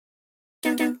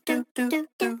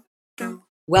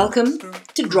Welcome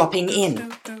to Dropping In,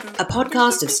 a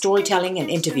podcast of storytelling and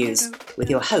interviews with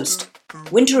your host,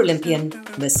 Winter Olympian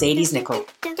Mercedes Nichol.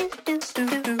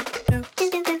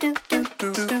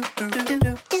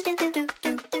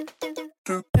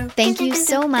 Thank you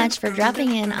so much for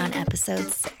dropping in on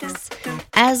episode 6.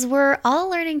 As we're all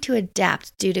learning to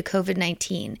adapt due to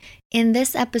COVID-19, in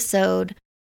this episode,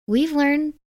 we've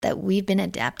learned that we've been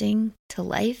adapting to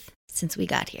life since we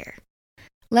got here.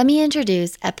 Let me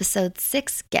introduce episode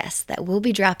 6 guest that we'll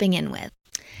be dropping in with.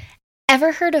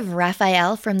 Ever heard of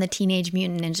Raphael from the Teenage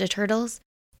Mutant Ninja Turtles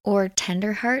or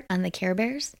Tenderheart on the Care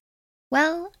Bears?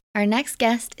 Well, our next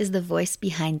guest is the voice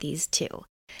behind these two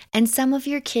and some of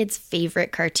your kids'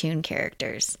 favorite cartoon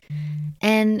characters.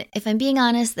 And if I'm being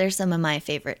honest, they're some of my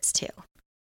favorites too.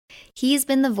 He's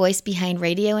been the voice behind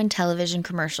radio and television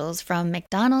commercials from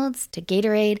McDonald's to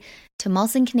Gatorade to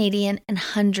Molson Canadian and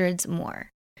hundreds more.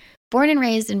 Born and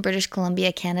raised in British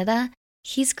Columbia, Canada,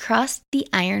 he's crossed the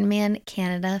Ironman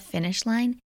Canada finish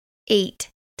line 8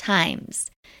 times,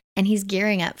 and he's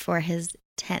gearing up for his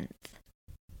 10th.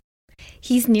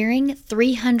 He's nearing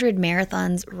 300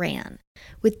 marathons ran,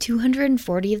 with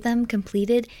 240 of them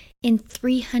completed in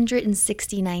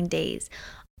 369 days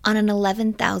on an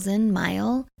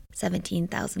 11,000-mile,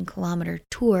 17,000-kilometer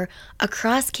tour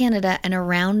across Canada and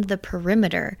around the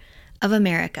perimeter of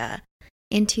America.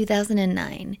 In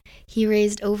 2009, he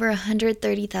raised over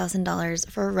 $130,000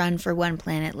 for Run for One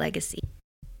Planet Legacy.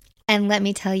 And let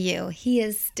me tell you, he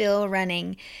is still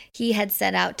running. He had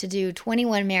set out to do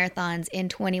 21 marathons in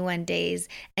 21 days,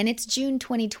 and it's June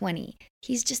 2020.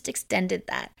 He's just extended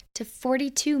that to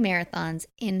 42 marathons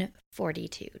in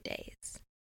 42 days.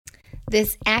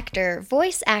 This actor,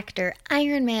 voice actor,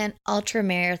 Ironman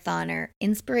ultramarathoner,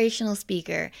 inspirational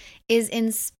speaker is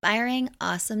inspiring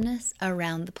awesomeness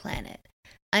around the planet.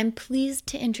 I'm pleased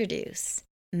to introduce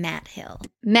Matt Hill.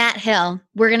 Matt Hill,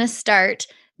 we're going to start.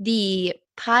 The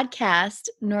podcast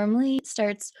normally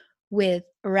starts with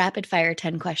rapid fire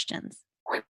 10 questions.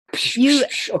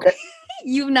 Okay.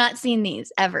 You've not seen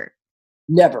these ever.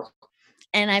 Never.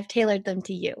 And I've tailored them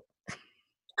to you.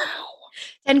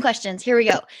 10 questions. Here we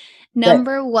go.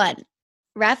 Number 1.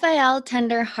 Raphael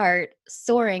Tenderheart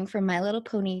soaring from My Little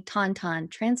Pony, Tauntaun,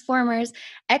 Transformers,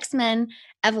 X-Men,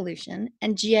 Evolution,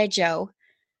 and G.I. Joe.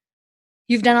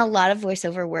 You've done a lot of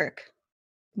voiceover work.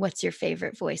 What's your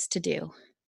favorite voice to do?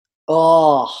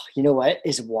 Oh, you know what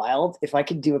is wild? If I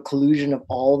could do a collusion of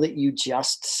all that you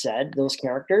just said, those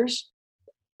characters,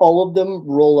 all of them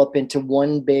roll up into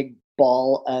one big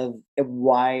ball of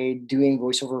why doing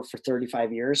voiceover for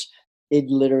 35 years. It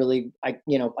literally, I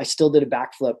still did a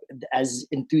backflip as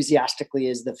enthusiastically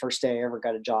as the first day I ever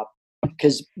got a job.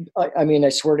 Because, I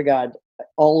swear to God,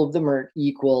 all of them are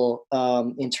equal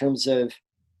in terms of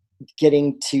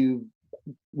getting to,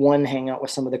 one, hang out with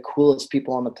some of the coolest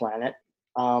people on the planet,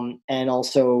 and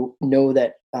also know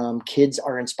that kids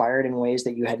are inspired in ways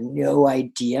that you had no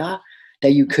idea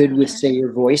that you could with, say,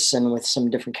 your voice and with some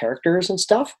different characters and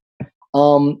stuff.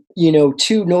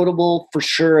 Two notable for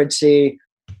sure, I'd say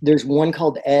there's one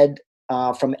called Ed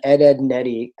from Ed, and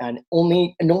Eddie, and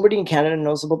nobody in Canada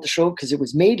knows about the show because it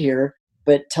was made here,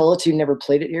 but Teletoon never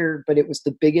played it here, but it was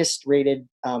the biggest rated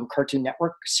Cartoon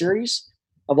Network series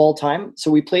of all time.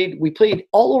 So we played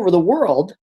all over the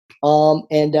world.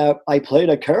 And I played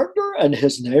a character and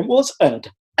his name was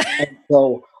Ed. And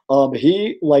so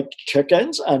he liked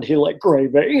chickens and he liked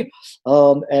gravy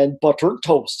and buttered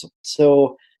toast.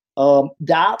 So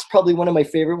that's probably one of my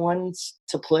favorite ones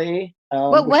to play.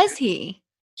 What was he?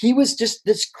 He was just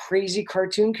this crazy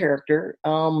cartoon character.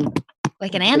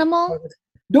 Like an animal?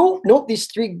 No, these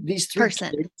three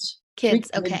Person.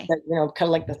 Kids, okay. That, kind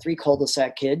of like the 3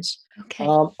 cul-de-sac kids. Okay.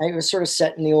 It was sort of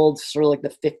set in the old, sort of like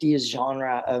the 50s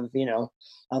genre of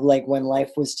like when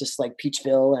life was just like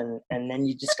Peachville, and then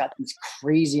you just got these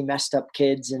crazy messed up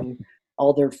kids and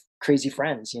all their crazy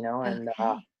friends, and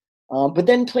Okay. but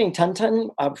then playing Tintin,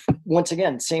 once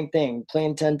again, same thing.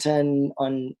 Playing Tintin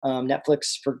on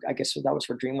Netflix for, I guess that was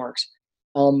for DreamWorks.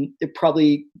 It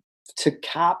probably, to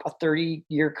cap a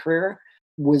 30-year career,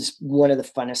 was one of the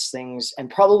funnest things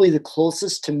and probably the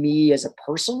closest to me as a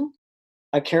person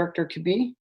a character could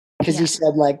be, because he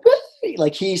said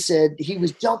he said he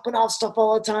was jumping off stuff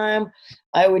all the time.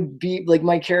 I would be like,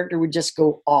 my character would just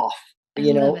go off,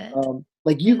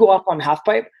 like you go off on half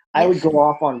pipe, I would go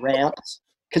off on ramps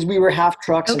because we were half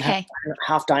trucks and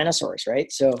half dinosaurs,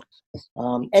 right? So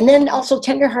and then also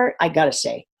Tenderheart, I gotta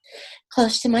say,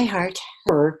 close to my heart.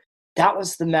 That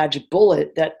was the magic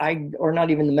bullet or not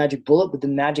even the magic bullet, but the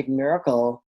magic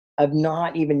miracle of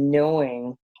not even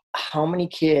knowing how many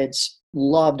kids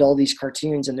loved all these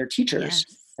cartoons and their teachers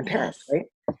and parents, right?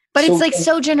 But So it's like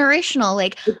so generational.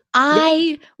 Like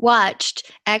I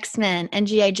watched X-Men and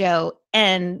G.I. Joe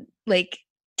and like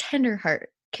Tenderheart,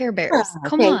 Care Bears.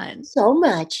 Come thank on. you so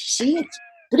much. See,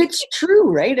 but it's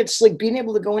true, right? It's like being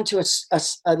able to go into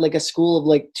like a school of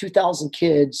like 2,000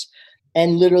 kids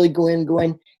and literally go in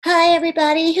going, hi,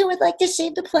 everybody, who would like to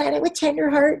save the planet with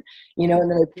Tenderheart? And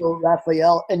then I throw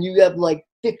Raphael, and you have like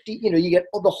 50, you get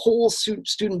the whole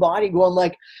student body going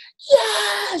like,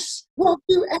 yes, we'll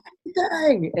do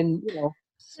everything. And,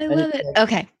 I and love it's it. like,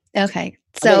 Okay. amazing.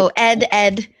 So Eddie.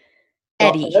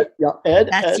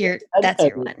 That's your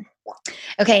Ed. one.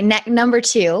 Okay, number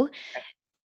 2.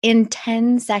 In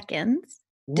 10 seconds,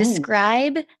 Ooh.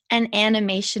 describe an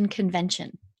animation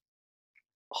convention.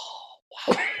 Oh,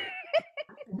 wow.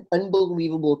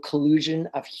 Unbelievable collusion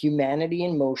of humanity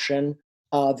in motion,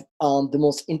 of the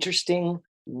most interesting,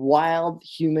 wild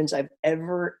humans I've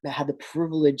ever had the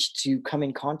privilege to come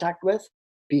in contact with,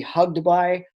 be hugged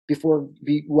by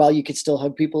while you could still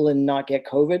hug people and not get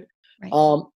COVID.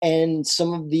 Right. And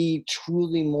some of the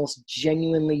truly most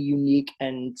genuinely unique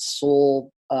and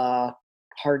soul-hearted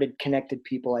connected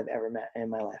people I've ever met in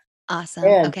my life. Awesome.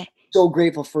 And Okay. so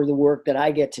grateful for the work that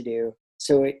I get to do.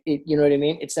 So it you know what I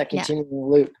mean? It's that continuing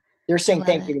loop. They're saying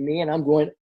thank you to me, and I'm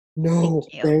going, no,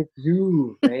 thank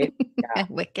you, right? Yeah.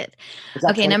 Wicked. Is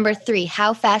that Okay, number 3.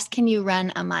 How fast can you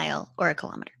run a mile or a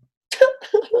kilometer?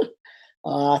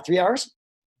 3 hours?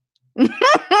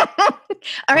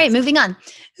 All right, moving on.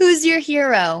 Who's your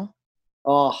hero?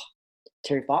 Oh,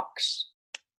 Terry Fox,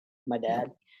 my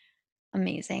dad.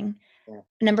 Amazing. Yeah.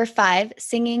 Number 5,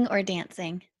 singing or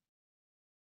dancing?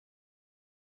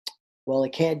 Well, I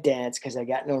can't dance because I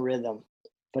got no rhythm,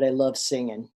 but I love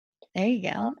singing. There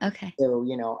you go. Okay. So,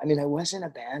 I was in a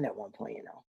band at one point,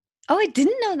 Oh, I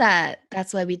didn't know that.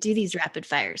 That's why we do these rapid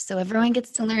fires, so everyone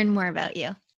gets to learn more about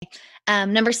you.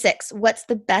 Number 6, what's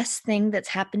the best thing that's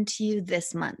happened to you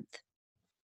this month?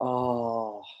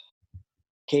 Oh,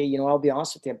 okay. I'll be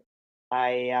honest with you.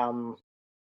 I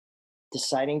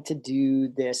deciding to do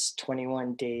this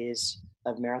 21 days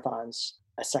of marathons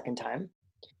a second time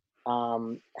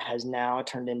has now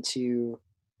turned into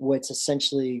what's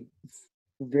essentially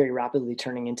very rapidly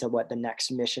turning into what the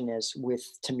next mission is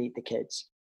to meet the kids,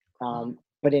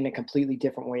 but in a completely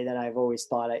different way than I've always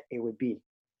thought it would be.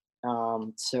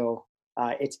 So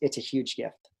it's a huge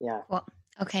gift. Yeah. Well,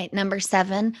 okay. Number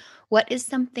 7, what is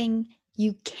something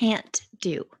you can't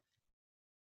do?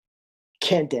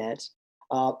 Can't dance.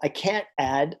 I can't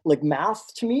add like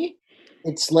math to me.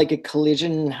 It's like a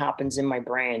collision happens in my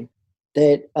brain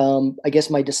that I guess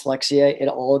my dyslexia, it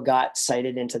all got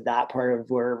cited into that part of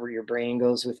wherever your brain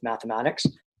goes with mathematics.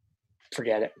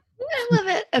 Forget it. I love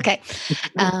it. Okay.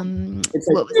 It's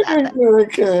What was that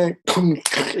then?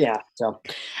 Yeah. So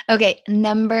Okay.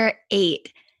 Number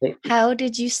 8, how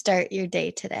did you start your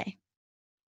day today?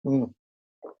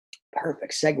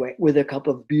 Perfect segue with a cup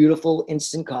of beautiful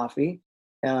instant coffee,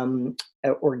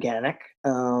 organic,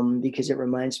 because it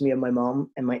reminds me of my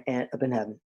mom and my aunt up in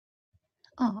heaven.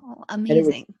 Oh, And it was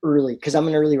amazing. early because I'm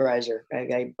an early riser.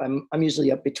 I'm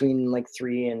usually up between like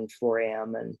 3 and 4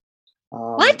 a.m. and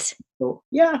What? so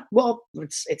yeah. Well,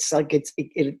 it's like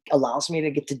it allows me to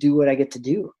get to do what I get to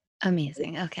do.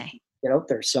 Amazing. Okay. Get out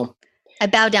there. So I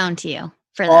bow down to you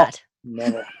for oh, that.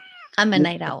 never. I'm a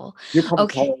night owl. You're probably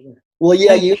Okay. taller. Well,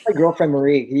 yeah, you and Okay. my girlfriend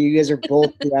Marie. You guys are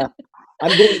both. Yeah,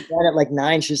 I'm going to bed at like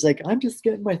 9. She's like, I'm just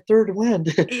getting my third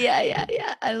wind. Yeah.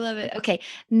 I love it. Okay.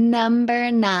 Number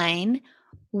 9,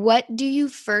 what do you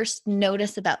first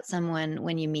notice about someone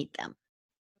when you meet them?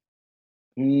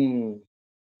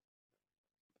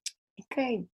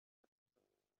 Okay.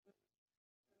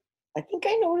 I think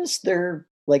I noticed their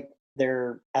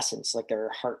essence, like their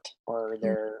heart or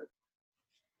their.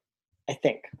 I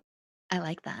think. I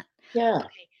like that. Yeah. Okay.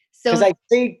 Because So I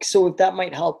think so. If that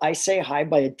might help, I say hi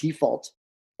by a default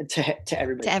to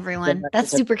everybody. to everyone.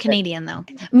 That's super Canadian, though.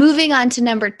 Moving on to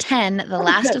number 10, the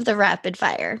last of the rapid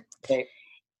fire. Okay.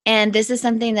 And this is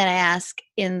something that I ask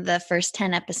in the first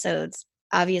 10 episodes.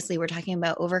 Obviously, we're talking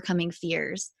about overcoming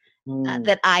fears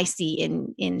that I see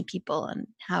in people and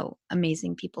how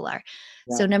amazing people are.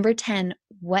 Yeah. So number 10,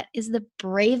 what is the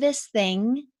bravest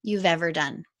thing you've ever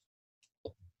done?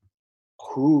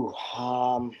 Ooh,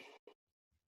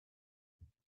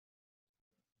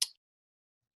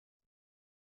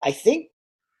 I think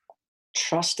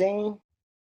trusting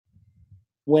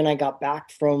when I got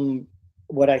back from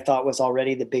what I thought was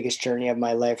already the biggest journey of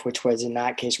my life, which was in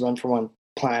that case, run for one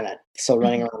planet. So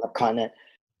running around the continent,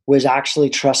 was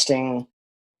actually trusting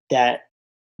that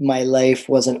my life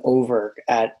wasn't over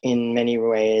in many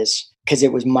ways. because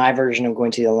it was my version of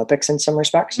going to the Olympics in some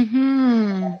respects.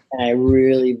 Mm-hmm.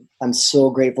 And I'm so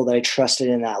grateful that I trusted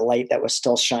in that light that was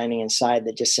still shining inside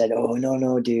that just said, oh,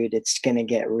 no, dude, it's going to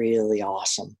get really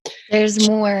awesome. There's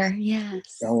more.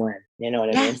 Yes. Going, you know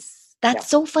what I mean? Yes. That's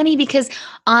so funny because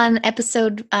on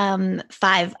episode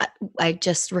 5, I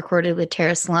just recorded with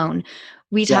Tara Sloan,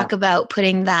 we talk about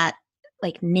putting that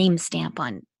like name stamp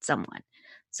on someone.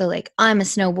 So like, I'm a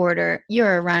snowboarder,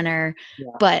 you're a runner,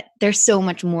 but there's so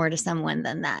much more to someone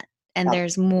than that. And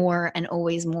there's more and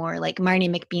always more. Like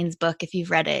Marnie McBean's book, if you've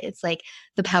read it, it's like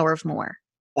The Power of More.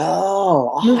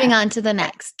 Oh, moving on to the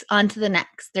next,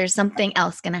 There's something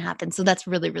else going to happen. So that's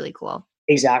really, really cool.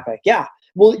 Exactly. Yeah.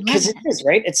 Well, because it is,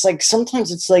 right? It's like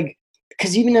sometimes it's like,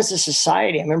 because even as a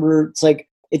society, I remember it's like,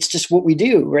 it's just what we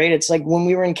do, right? It's like when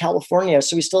we were in California,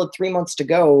 so we still had 3 months to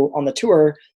go on the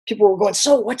tour, people were going,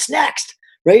 so what's next?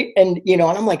 Right. And, and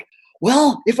I'm like,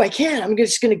 well, if I can, I'm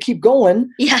just going to keep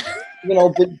going. Yeah.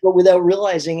 But without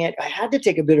realizing it, I had to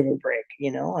take a bit of a break,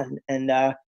 and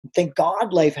thank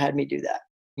God life had me do that,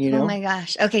 Oh my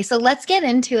gosh. Okay. So let's get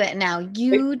into it now.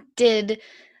 You did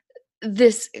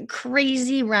this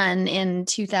crazy run in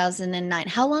 2009.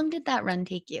 How long did that run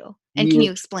take you? And can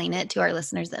you explain it to our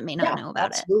listeners that may not know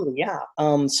about it? Absolutely, yeah.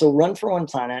 So Run for One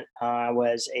Planet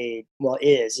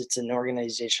it's an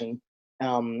organization,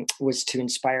 was to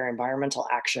inspire environmental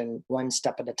action one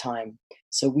step at a time.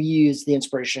 So we use the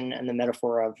inspiration and the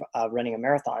metaphor of running a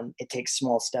marathon. It takes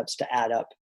small steps to add up.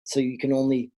 So you can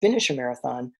only finish a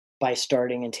marathon by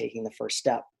starting and taking the first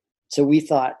step. So we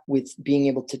thought with being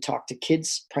able to talk to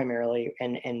kids primarily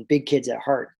and big kids at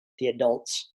heart, the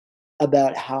adults,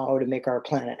 about how to make our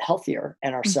planet healthier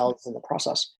and ourselves in the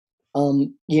process.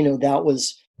 That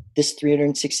was this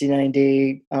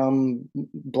 369-day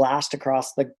blast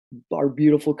across our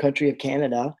beautiful country of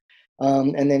Canada,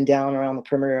 and then down around the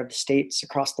perimeter of the States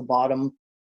across the bottom,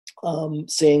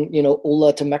 saying,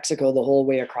 "Hola" to Mexico the whole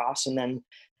way across, and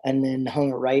then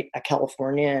hung a right at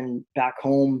California and back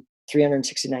home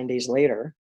 369 days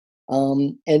later.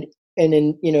 And in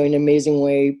an amazing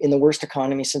way, in the worst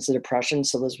economy since the Depression.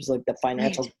 So this was like the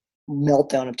financial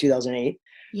meltdown of 2008.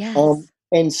 Yes.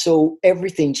 And so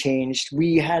everything changed.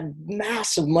 We had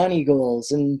massive money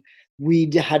goals, and we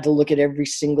had to look at every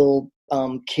single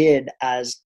kid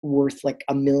as worth like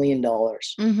 $1 million.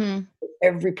 Mm-hmm.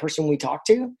 Every person we talked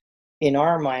to, in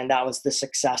our mind, that was the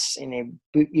success in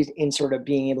sort of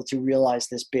being able to realize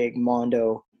this big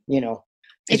mondo,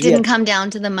 It didn't come down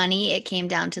to the money. It came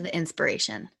down to the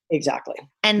inspiration. Exactly.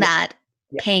 And that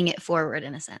paying it forward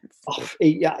in a sense. Oh,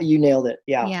 yeah, you nailed it.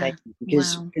 Yeah. Thank you.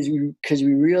 Because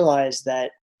we realized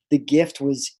that the gift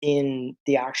was in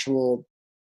the actual,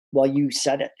 well, you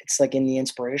said it. It's like in the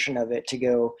inspiration of it to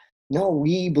go, no,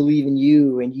 we believe in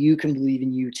you and you can believe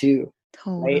in you too.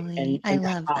 Totally. Right. And I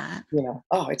love that.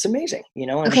 It's amazing,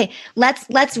 Okay.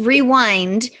 Let's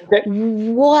rewind. Okay.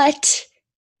 What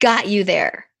got you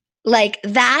there? Like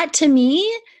that to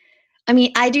me, I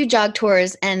mean, I do jog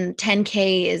tours and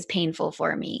 10K is painful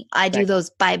for me. I do those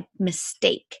by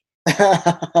mistake,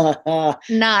 not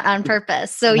on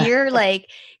purpose. So you're like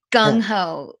gung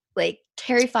ho, like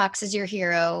Terry Fox is your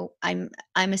hero. I'm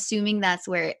assuming that's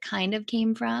where it kind of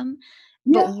came from.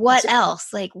 Yeah, but what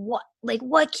else? Like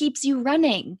what keeps you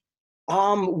running?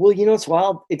 Well, it's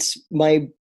wild. It's I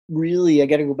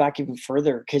got to go back even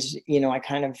further because,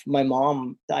 my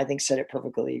mom, I think, said it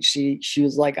perfectly. She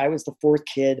was like, I was the fourth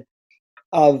kid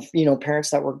of,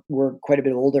 parents that were quite a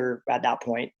bit older at that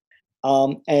point.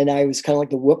 And I was kind of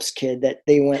like the whoops kid that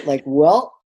they went like,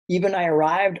 well, even I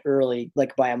arrived early,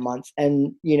 like by a month,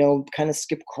 and, kind of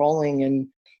skip crawling. And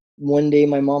one day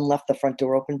my mom left the front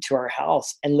door open to our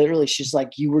house, and literally she's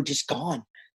like, you were just gone.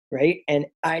 Right. And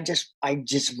I just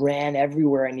ran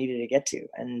everywhere I needed to get to.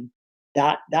 And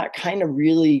that kind of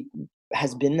really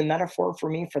has been the metaphor for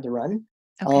me for the run.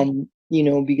 Okay.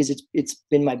 Because it's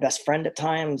been my best friend at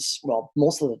times. Well,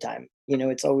 most of the time,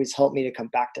 it's always helped me to come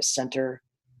back to center.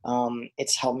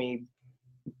 It's helped me,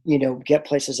 get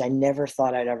places I never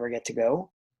thought I'd ever get to go.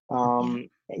 And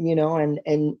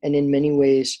in many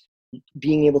ways,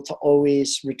 being able to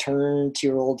always return to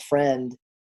your old friend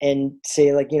and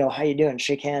say like, how you doing?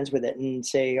 Shake hands with it and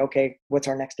say, okay, what's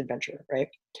our next adventure? Right.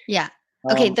 Yeah.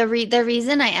 Okay. The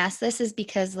reason I ask this is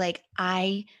because like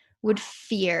I would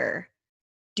fear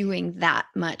doing that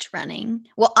much running.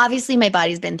 Well, obviously my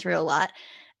body's been through a lot.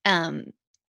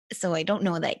 So I don't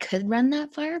know that I could run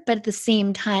that far, but at the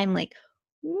same time, like,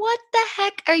 what the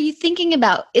heck are you thinking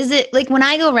about? Is it like when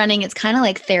I go running, it's kind of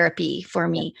like therapy for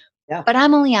me, but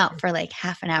I'm only out for like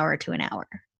half an hour to an hour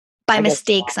by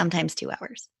mistake, sometimes 2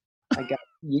 hours.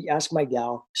 You ask my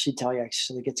gal, she'd tell you,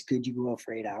 she's like, it's good you go out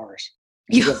for 8 hours.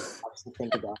 You, You have lots to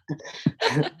think about.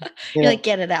 you're like,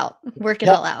 get it out, work it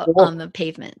Yeah, all out well, on the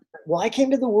pavement. well, I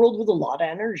came to the world with a lot of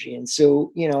energy, and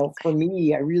so for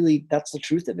me, that's the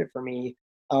truth of it for me.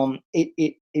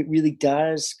 It really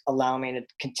does allow me to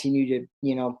continue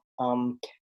to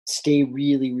stay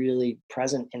really really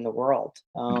present in the world.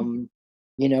 And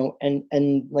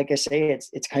like I say,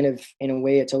 it's kind of, in a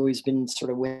way, it's always been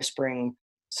sort of whispering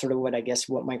sort of what, I guess,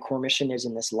 what my core mission is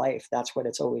in this life. That's what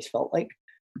it's always felt like,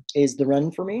 is the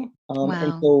run for me. And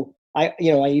Wow. so I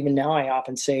even now I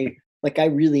often say, like, I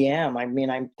really am. I mean,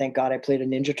 I thank God I played a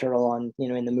Ninja Turtle on,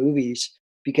 in the movies,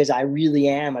 because I really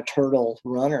am a turtle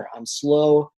runner. I'm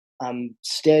slow, I'm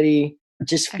steady.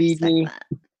 Just I feed respect me, that.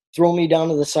 throw me down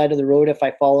to the side of the road. If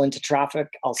I fall into traffic,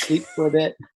 I'll sleep for a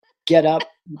bit, get up,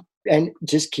 and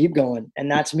just keep going. And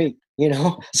that's me,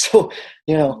 So,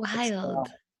 it's, Wild.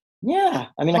 yeah.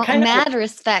 I mean, I Well, kind of, mad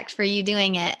respect for you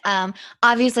doing it.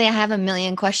 Obviously, I have a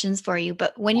million questions for you,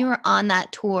 but when you were on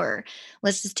that tour,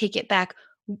 let's just take it back.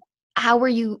 How were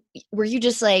you? Were you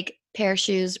just like pair of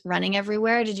shoes running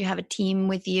everywhere? Did you have a team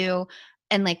with you?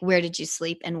 And like, where did you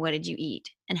sleep and what did you eat?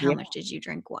 And how yeah. much did you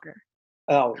drink water?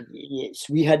 Oh, yes.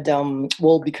 We had,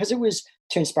 well, because it was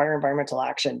to inspire environmental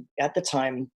action at the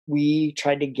time, we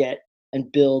tried to get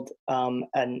and build an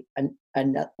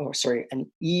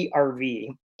ERV.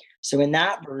 So in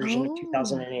that version of Oh,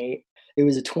 2008, it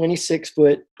was a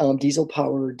 26-foot diesel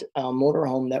powered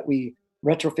motorhome that we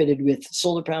retrofitted with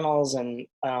solar panels and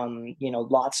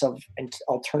lots of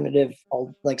alternative,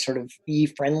 like sort of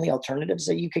e-friendly alternatives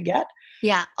that you could get.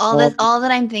 yeah. Um, All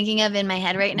that I'm thinking of in my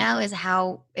head right now is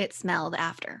how it smelled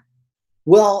after.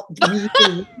 Well,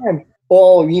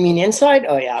 oh, you mean inside?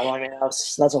 Oh yeah, well, I mean,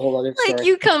 that's a whole other Like story.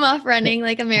 you come off running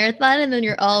like a marathon and then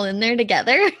you're all in there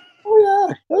together. Oh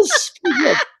yeah, that was pretty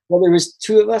good. Well, there was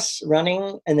two of us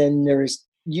running, and then there was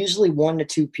usually 1 to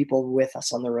 2 people with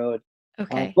us on the road.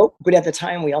 Okay. But at the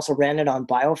time, we also ran it on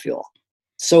biofuel.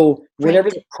 So whatever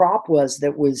Right. the crop was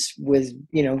that was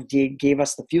gave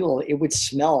us the fuel, it would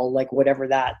smell like whatever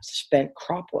that spent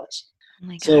crop was. Oh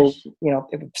my So gosh.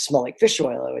 it would smell like fish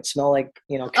oil. It would smell like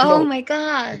Oh canola. my It would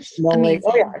gosh. smell like,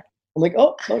 oh yeah. Amazing. I'm like,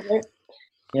 oh okay.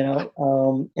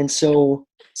 And so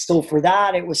for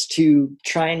that, it was to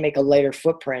try and make a lighter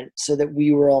footprint, so that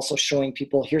we were also showing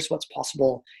people, here's what's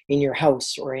possible in your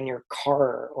house or in your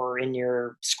car or in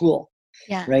your school,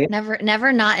 Yeah. right?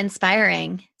 Never not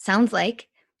inspiring. Sounds like.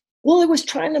 Well, it was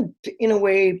trying to, in a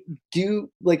way, do,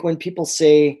 like, when people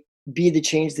say be the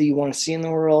change that you want to see in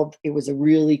the world, it was a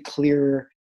really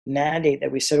clear mandate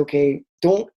that we said, okay,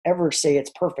 don't ever say it's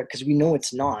perfect, because we know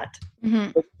it's not.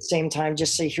 Mhm. But at the same time,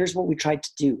 just say, here's what we tried to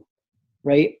do,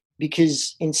 right?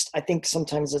 Because I think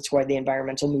sometimes that's why the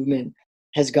environmental movement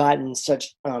has gotten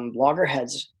such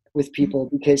loggerheads with Mhm. people,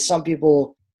 because some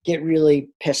people get really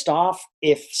pissed off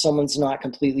if someone's not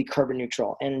completely carbon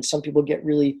neutral, and some people get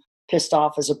really pissed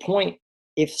off as a point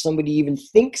if somebody even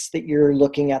thinks that you're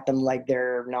looking at them like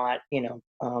they're not,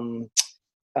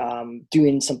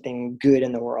 doing something good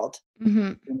in the world.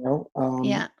 Mhm.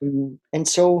 Yeah. And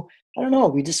so I don't know,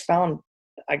 we just found,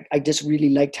 I just really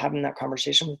liked having that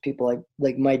conversation with people.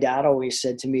 Like my dad always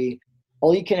said to me,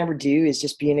 all you can ever do is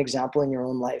just be an example in your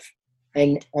own life,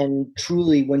 and Right.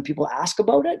 truly, when people ask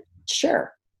about it,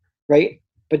 share, right?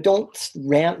 But don't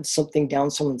ram something down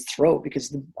someone's throat,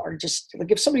 because are just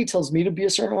like, if somebody tells me to be a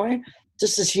certain way,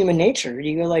 just as human nature,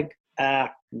 you go like,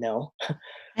 no.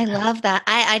 I love that.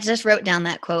 I just wrote down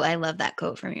that quote. I love that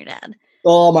quote from your dad.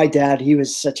 Oh, my dad, he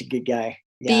was such a good guy.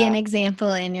 Be Yeah. an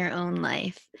example in your own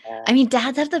life. I Yeah. mean,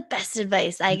 dads have the best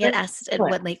advice. I get asked at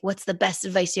Yeah. what's the best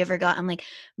advice you ever got? I'm like,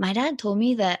 my dad told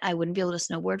me that I wouldn't be able to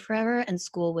snowboard forever and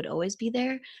school would always be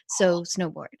there. So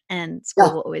snowboard and school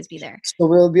Yeah. will always be there. So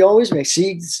we'll be always make,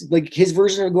 see, it's like his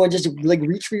version of going, just like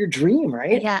reach for your dream,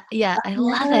 right? Yeah, yeah, I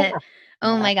love Yeah. it.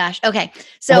 Oh Yeah. my gosh. Okay. Uh,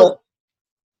 So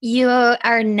you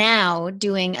are now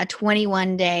doing a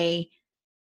 21-day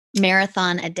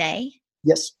marathon a day.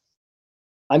 yes.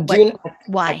 I'm What doing, I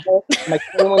why? call it my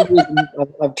 21 days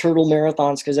of turtle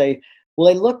marathons, because I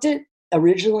looked at,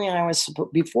 originally I was,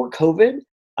 before COVID,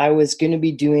 I was going to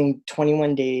be doing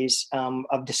 21 days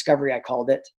of discovery, I called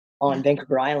it, on Yeah.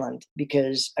 Vancouver Island,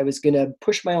 because I was going to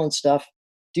push my own stuff,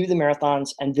 do the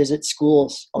marathons, and visit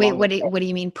schools Wait, along the way. what do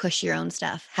you mean push your own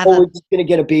stuff? Have Oh, we're a just gonna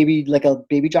get a baby, like a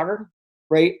baby jogger,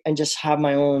 right? And just have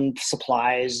my own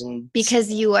supplies and because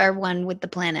you are one with the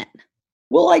planet.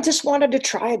 well, I just wanted to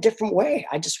try a different way.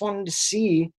 I just wanted to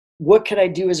see, what could I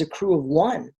do as a crew of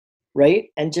one, right?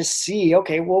 And just see,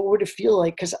 okay, what would it feel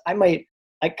like? Because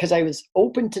because I was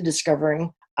open to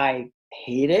discovering I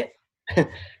hate it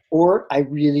or I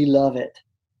really love it.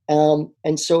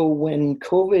 And so when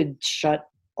COVID shut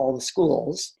all the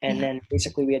schools, and Yeah. then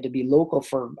basically we had to be local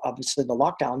for obviously the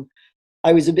lockdown.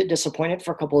 I was a bit disappointed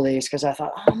for a couple of days because I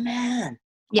thought, oh man,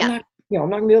 Yeah. I'm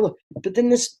not gonna be able to. But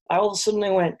then all of a sudden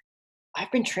I went,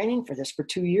 I've been training for this for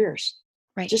 2 years.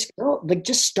 Right. Just go,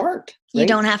 just start. You Right?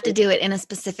 don't have to do it in a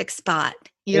specific spot.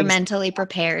 You're Exactly. mentally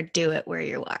prepared. Do it where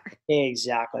you are.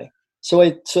 Exactly. So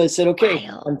I said, okay,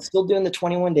 Wild. I'm still doing the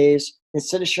 21 days.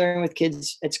 Instead of sharing with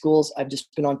kids at schools, I've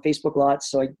just been on Facebook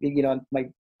lots. So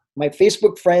my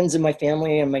Facebook friends and my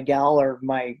family and my gal are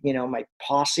my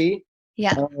posse.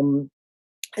 Yeah.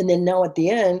 And then now at the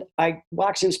end, actually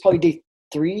it was probably day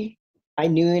 3. I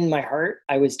knew in my heart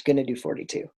I was going to do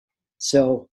 42.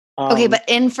 So, Okay. But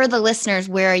for the listeners,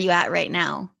 where are you at right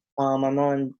now? I'm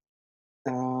on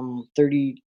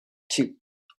 32.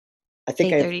 I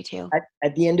think Day 32.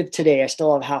 At the end of today, I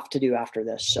still have half to do after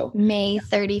this. So May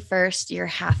 31st, you're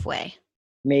halfway.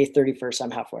 May 31st, I'm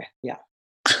halfway. Yeah.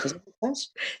 Does that make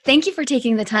sense? Thank you for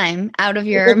taking the time out of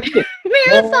your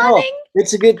marathoning. No,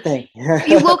 it's a good thing.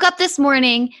 You woke up this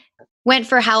morning, went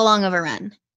for how long of a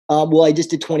run? Well, I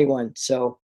just did 21.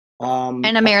 So, and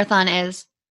a marathon is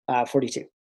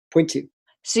 42.2.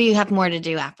 So you have more to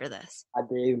do after this. I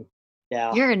do.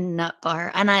 Yeah. You're a nut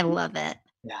bar, and I love it.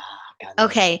 Yeah. God,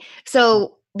 okay.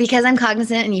 So because I'm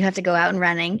cognizant and you have to go out and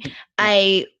running,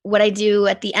 what I do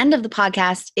at the end of the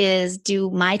podcast is do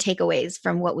my takeaways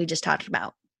from what we just talked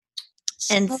about.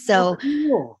 And so,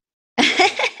 cool.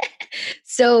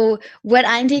 so what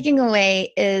I'm taking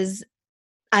away is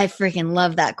I freaking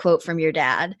love that quote from your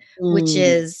dad, which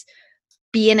is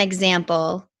be an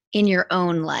example in your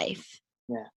own life.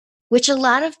 Yeah. Which a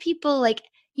lot of people like,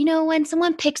 when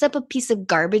someone picks up a piece of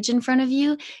garbage in front of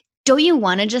you, don't you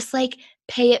want to just like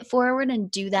pay it forward and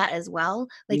do that as well?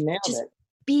 Like just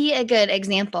be a good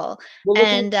example. Well,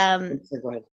 and go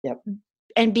ahead. Yep.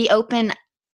 And be open.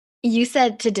 You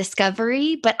said to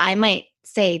discovery, but I might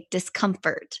say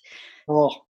discomfort. Oh.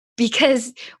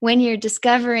 Because when you're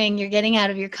discovering, you're getting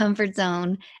out of your comfort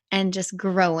zone and just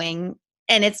growing.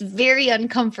 And it's very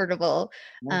uncomfortable,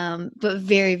 but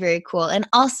very, very cool. And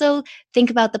also think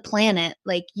about the planet.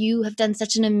 Like you have done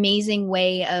such an amazing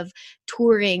way of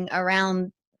touring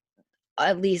around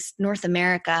at least North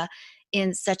America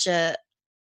in such a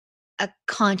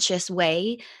conscious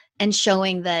way and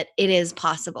showing that it is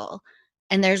possible.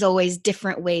 And there's always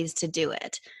different ways to do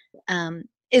it.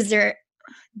 Is there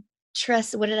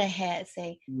trust? What did I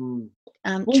say?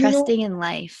 Trusting in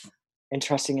life. And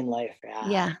trusting in life.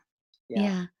 Yeah.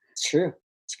 It's true.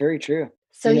 It's very true.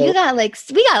 So we got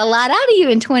a lot out of you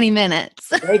in 20 minutes.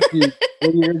 Thank you.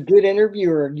 Well, you're a good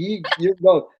interviewer. You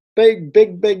go big.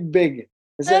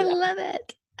 I love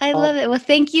it. I love it. Well,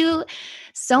 thank you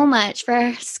so much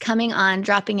for coming on,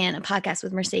 dropping in a podcast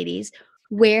with Mercedes.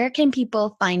 Where can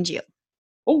people find you?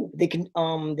 Oh, they could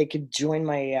join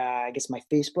my my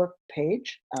Facebook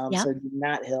page. So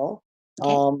Matt Hill.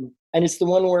 Okay. And it's the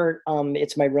one where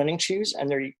it's my running shoes and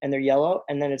they're yellow,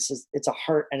 and then it's a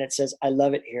heart and it says I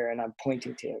love it here, and I'm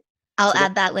pointing to it. I'll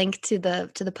add that link to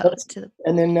the post.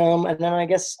 And then I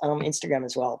guess Instagram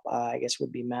as well. I guess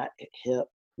would be Matt Hill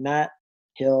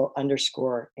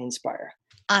 _inspire.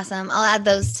 Awesome. I'll add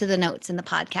those to the notes in the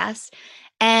podcast.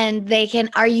 And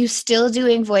are you still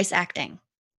doing voice acting?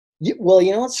 Well,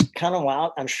 it's kind of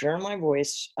wild. I'm sharing my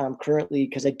voice currently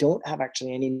because I don't have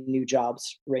actually any new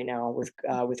jobs right now with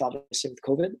obviously with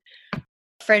COVID.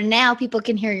 For now, people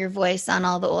can hear your voice on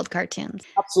all the old cartoons.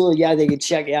 Absolutely. Yeah, they can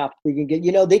check. Yeah, they can get,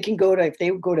 they can go to, if they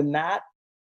go to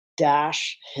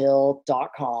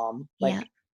matt-hill.com,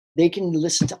 they can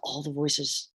listen to all the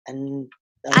voices. And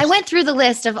I went through the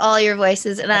list of all your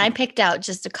voices and I picked out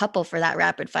just a couple for that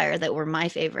rapid fire that were my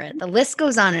favorite. The list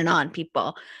goes on and on,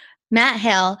 people. Matt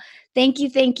Hill, thank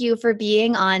you for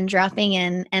being on, dropping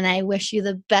in, and I wish you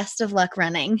the best of luck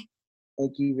running.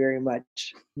 Thank you very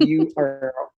much. You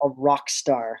are a rock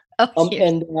star.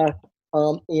 And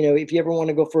if you ever want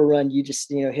to go for a run, you just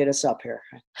hit us up here.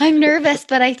 I'm nervous,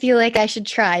 but I feel like I should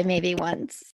try maybe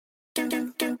once.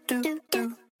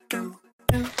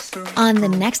 On the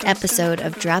next episode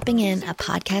of Dropping In, a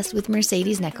podcast with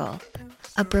Mercedes Nickel.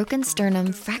 A broken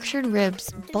sternum, fractured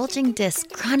ribs, bulging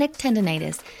disc, chronic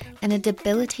tendonitis, and a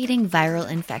debilitating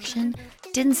viral infection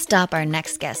didn't stop our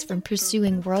next guest from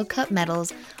pursuing World Cup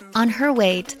medals on her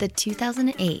way to the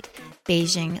 2008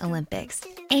 Beijing Olympics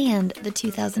and the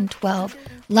 2012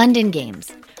 London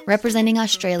Games, representing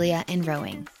Australia in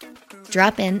rowing.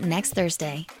 Drop in next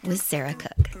Thursday with Sarah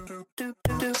Cook.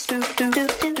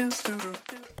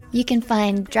 You can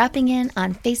find Dropping In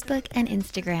on Facebook and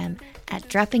Instagram at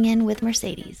Dropping In with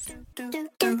Mercedes.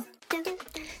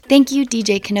 Thank you,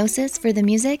 DJ Kenosis, for the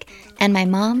music, and my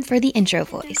mom for the intro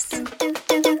voice.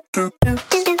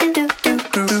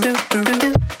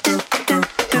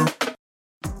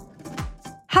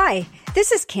 Hi,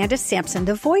 this is Candace Sampson,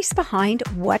 the voice behind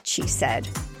What She Said.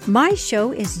 My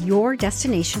show is your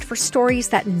destination for stories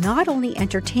that not only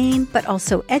entertain, but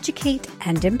also educate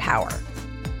and empower.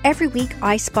 Every week,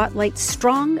 I spotlight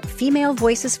strong female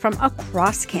voices from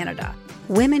across Canada,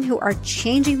 women who are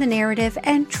changing the narrative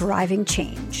and driving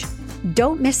change.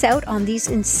 Don't miss out on these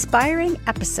inspiring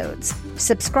episodes.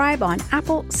 Subscribe on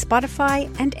Apple, Spotify,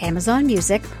 and Amazon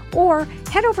Music, or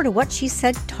head over to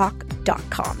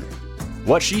whatshesaidtalk.com.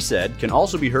 What She Said can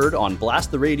also be heard on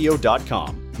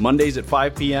blasttheradio.com, Mondays at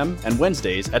 5 p.m. and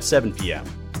Wednesdays at 7 p.m.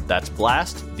 That's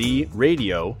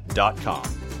blasttheradio.com.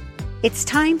 It's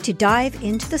time to dive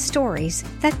into the stories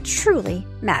that truly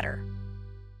matter.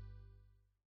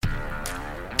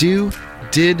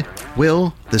 Did,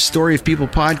 Will, the Story of People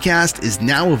podcast is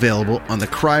now available on the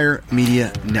Crier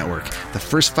Media Network. The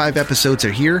first 5 episodes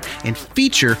are here and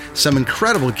feature some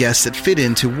incredible guests that fit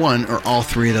into one or all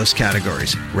 3 of those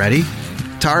categories. Ready?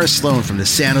 Tara Sloan from the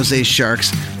San Jose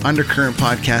Sharks Undercurrent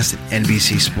podcast at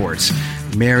NBC Sports.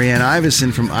 Marianne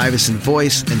Iveson from Iveson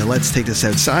Voice and the Let's Take This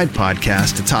Outside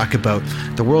podcast to talk about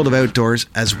the world of outdoors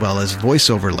as well as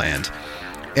voiceover land.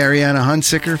 Ariana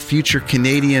Hunsicker, future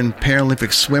Canadian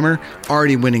Paralympic swimmer,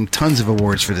 already winning tons of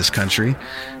awards for this country.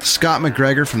 Scott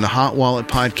McGregor from the Hot Wallet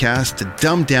podcast to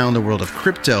dumb down the world of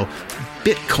crypto,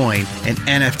 Bitcoin, and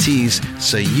NFTs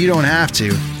so you don't have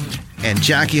to. And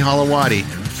Jackie Holowati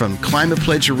from Climate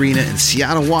Pledge Arena in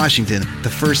Seattle, Washington, the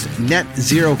first net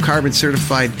zero carbon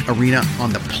certified arena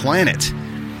on the planet.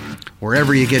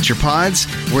 Wherever you get your pods,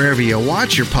 wherever you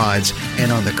watch your pods,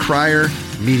 and on the Crier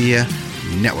Media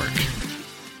Network.